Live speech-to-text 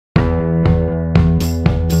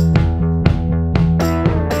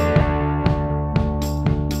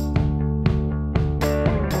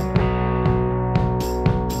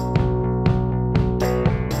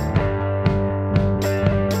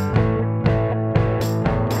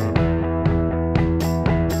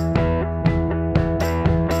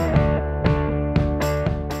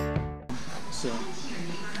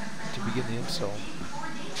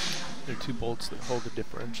nuts that hold the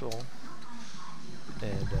differential,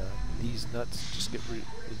 and these nuts just get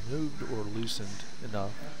removed or loosened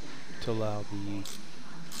enough to allow the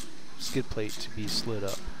skid plate to be slid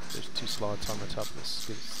up. There's 2 slots on the top of the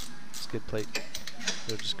skid plate.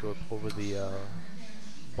 They'll just go over the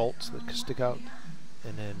bolts that stick out,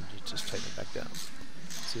 and then you just tighten it back down.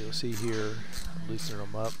 So you'll see here, I'm loosening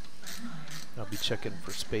them up. I'll be checking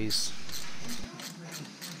for space.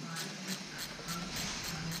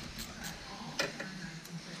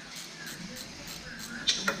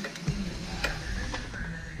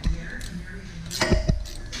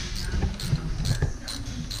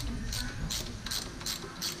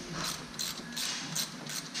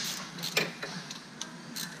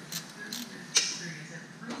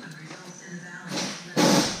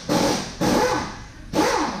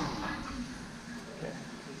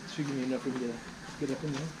 Should give me enough room to get up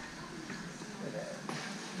in there.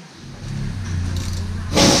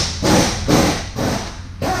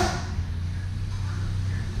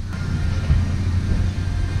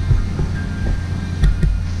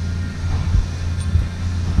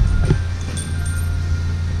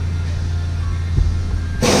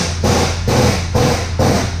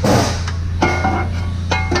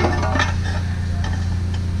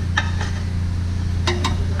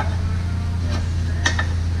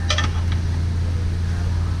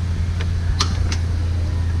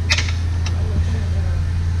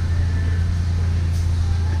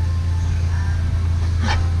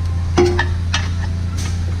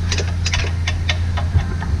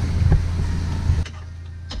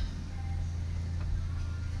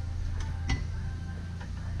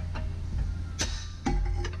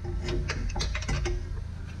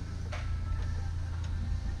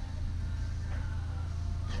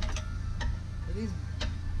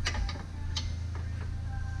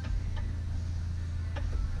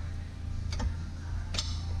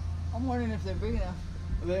 I'm wondering if they're big enough.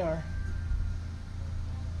 They are.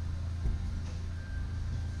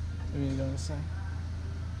 What are you going to say?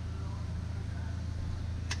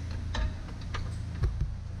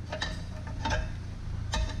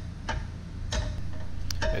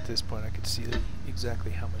 At this point I could see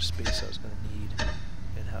exactly how much space I was going to need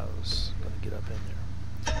and how I was going to get up in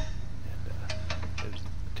there. And it was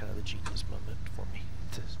kind of the genius moment for me,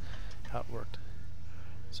 how it worked.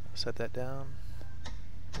 So set that down,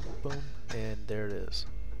 boom, and there it is.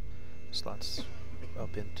 Slots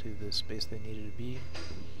up into the space they needed to be.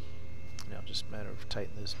 Now just a matter of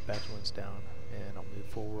tightening those back ones down, and I'll move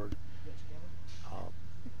forward. I'll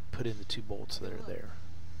put in the 2 bolts that are there.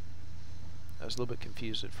 I was a little bit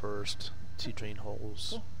confused at first. 2 drain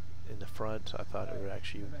holes in the front. I thought it would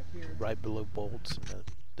actually right below bolts, and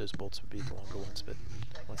those bolts would be the longer ones. But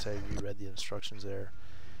once I reread the instructions there,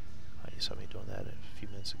 you saw me doing that a few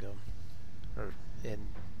minutes ago. And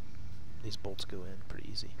these bolts go in pretty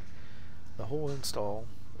easy. The whole install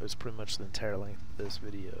is pretty much the entire length of this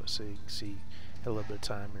video, so you can see a little bit of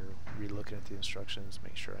time you're re-looking at the instructions,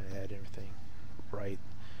 make sure I had everything right,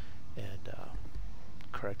 and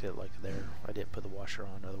correct it like there. I didn't put the washer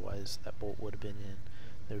on, otherwise that bolt would have been in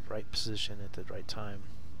the right position at the right time,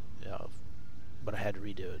 but I had to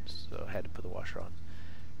redo it, so I had to put the washer on.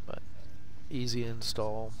 But easy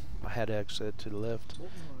install. I had to exit to the left,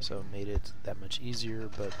 so it made it that much easier,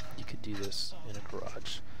 but you could do this in a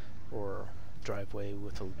garage or driveway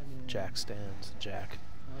with a jack stands, jack.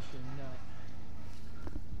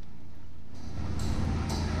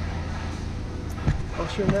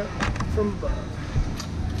 Washer nut from above.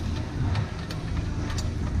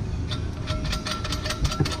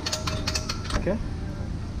 Okay.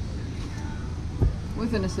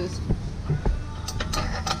 With an assist.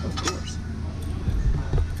 Of course.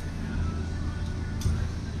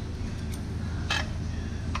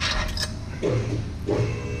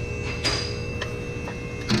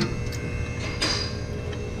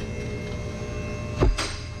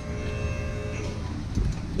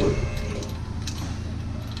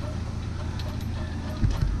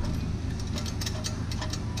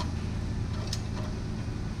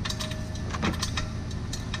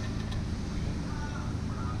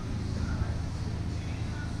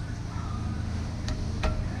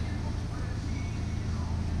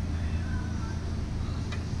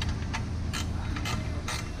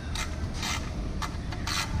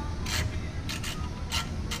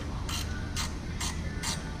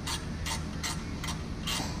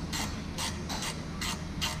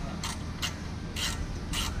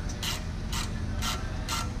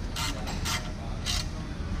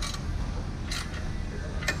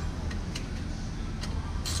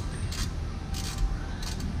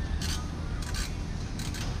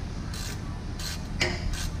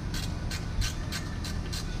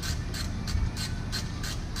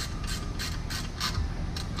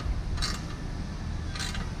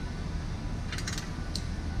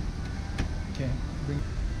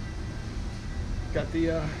 Got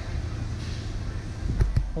the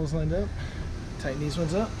holes lined up. Tighten these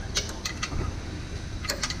ones up.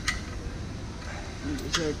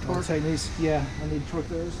 Is there a torque? Tighten these. Yeah, I need to torque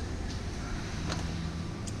those.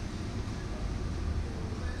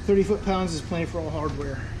 30 foot-pounds is plenty for all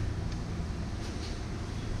hardware.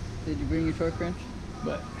 Did you bring your torque wrench?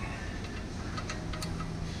 But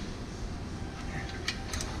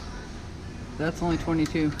That's only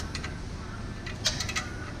 22.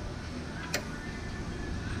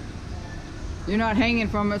 You're not hanging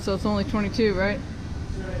from it, so it's only 22, right?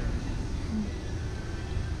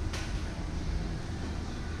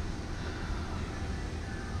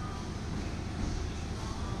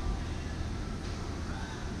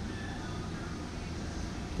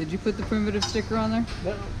 Did you put the primitive sticker on there?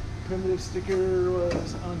 no, primitive sticker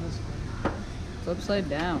was on this one. It's upside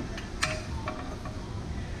down.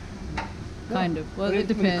 Kind of. Well, But it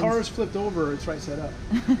depends. When the car is flipped over, it's right side up.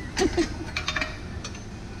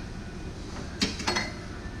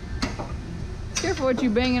 Careful what you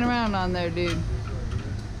banging around on there, dude.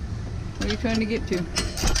 What are you trying to get to?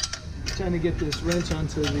 Trying to get this wrench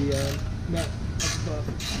onto the nut up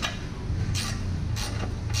above.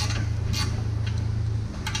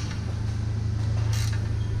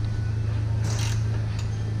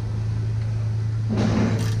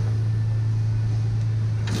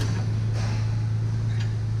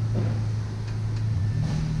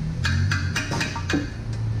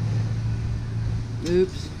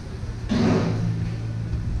 Oops.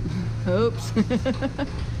 Oops.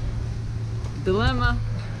 Dilemma.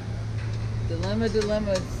 Dilemma, dilemma.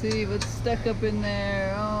 Let's see what's stuck up in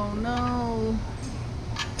there. Oh no.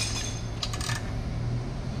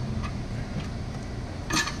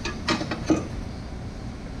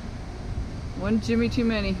 One Jimmy too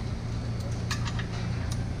many.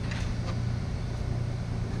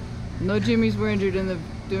 No Jimmys were injured in the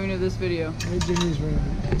doing of this video. No Jimmy's room.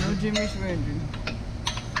 No Jimmys were injured.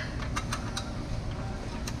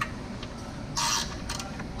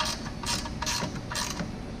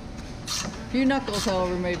 Few knuckles,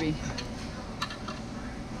 however, maybe.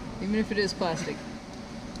 Even if it is plastic.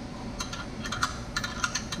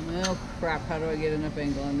 Well, crap, how do I get enough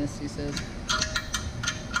angle on this, he says.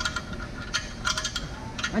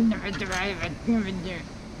 I never drive it, never do.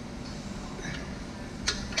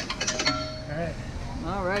 Alright.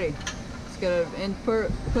 Alrighty. Just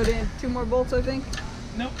gotta put in 2 more bolts, I think.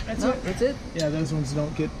 Nope, that's Nope, it. that's it. Yeah, those ones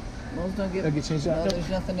don't get. Those don't get. They'll get changed out. No, Nope. there's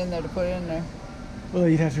nothing in there to put in there. Well,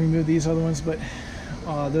 you'd have to remove these other ones, but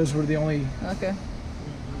those were the only Okay.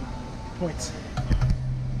 points.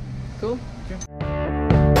 Cool. Okay.